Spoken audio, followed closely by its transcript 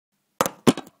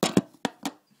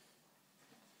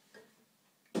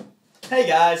Hey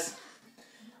guys,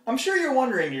 I'm sure you're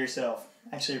wondering to yourself,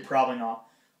 actually you're probably not,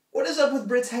 what is up with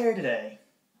Britt's hair today?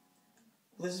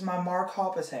 Well, this is my Mark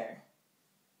Hoppus hair.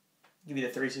 Give you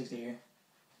the 360 here.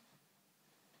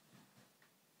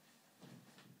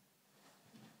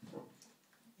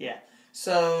 Yeah,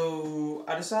 so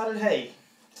I decided, hey,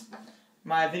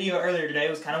 my video earlier today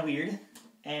was kind of weird,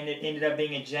 and it ended up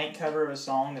being a jank cover of a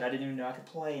song that I didn't even know I could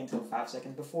play until 5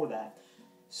 seconds before that.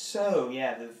 So,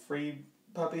 yeah, the Free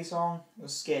Puppy song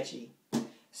was sketchy.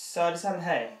 So I decided,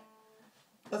 hey,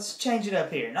 let's change it up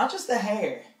here. Not just the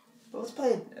hair, but let's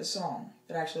play a song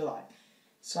that I actually like. The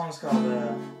song's called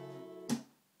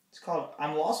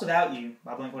I'm Lost Without You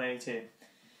by Blink-182.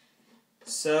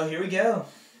 So here we go.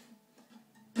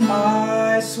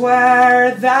 I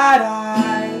swear that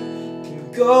I can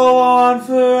go on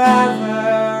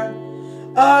forever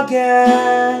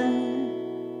again.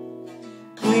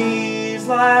 Please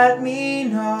let me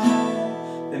know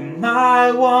that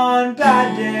my one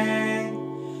bad day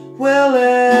will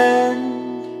end.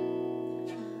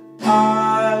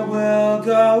 I will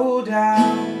go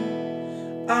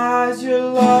down as your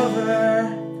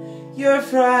lover, your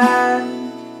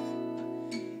friend.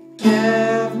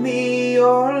 Give me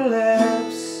your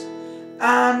lips,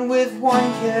 and with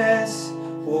one kiss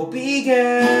we'll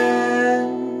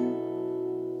begin.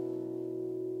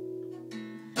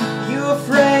 You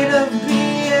afraid of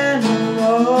being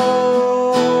alone?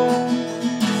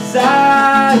 'Cause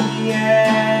I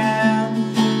am.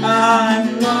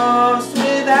 I'm lost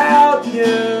without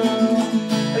you.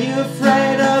 Are you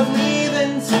afraid of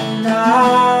leaving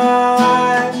tonight?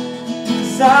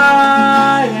 'Cause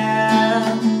I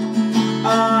am.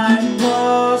 I'm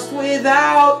lost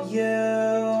without you.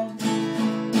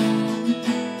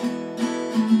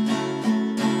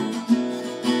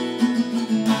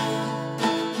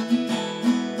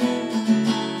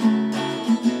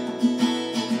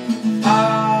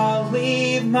 I'll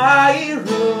leave my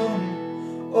room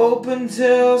open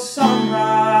till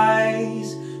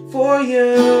sunrise for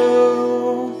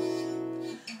you.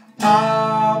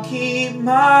 I'll keep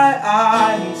my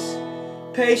eyes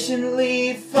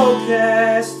patiently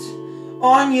focused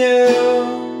on you.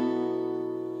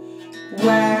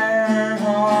 Where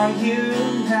are you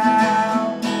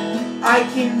now? I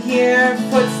can hear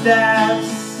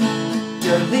footsteps.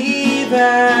 You're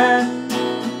leaving.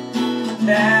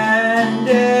 And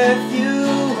if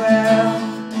you will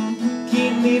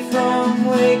keep me from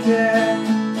waking,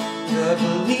 the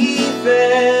belief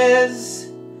is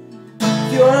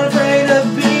you're afraid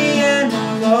of being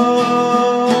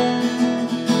alone.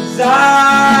 'Cause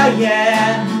I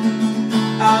am.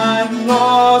 I'm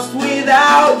lost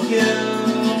without you.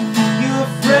 You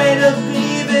afraid of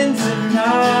leaving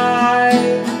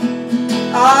tonight?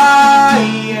 I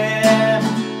am.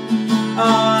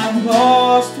 I'm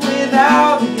lost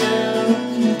without you.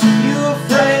 You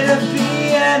afraid of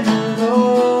being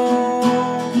alone?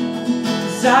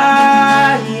 'Cause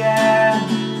I am.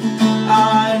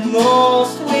 I'm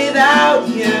lost without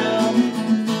you.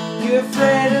 You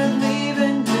afraid of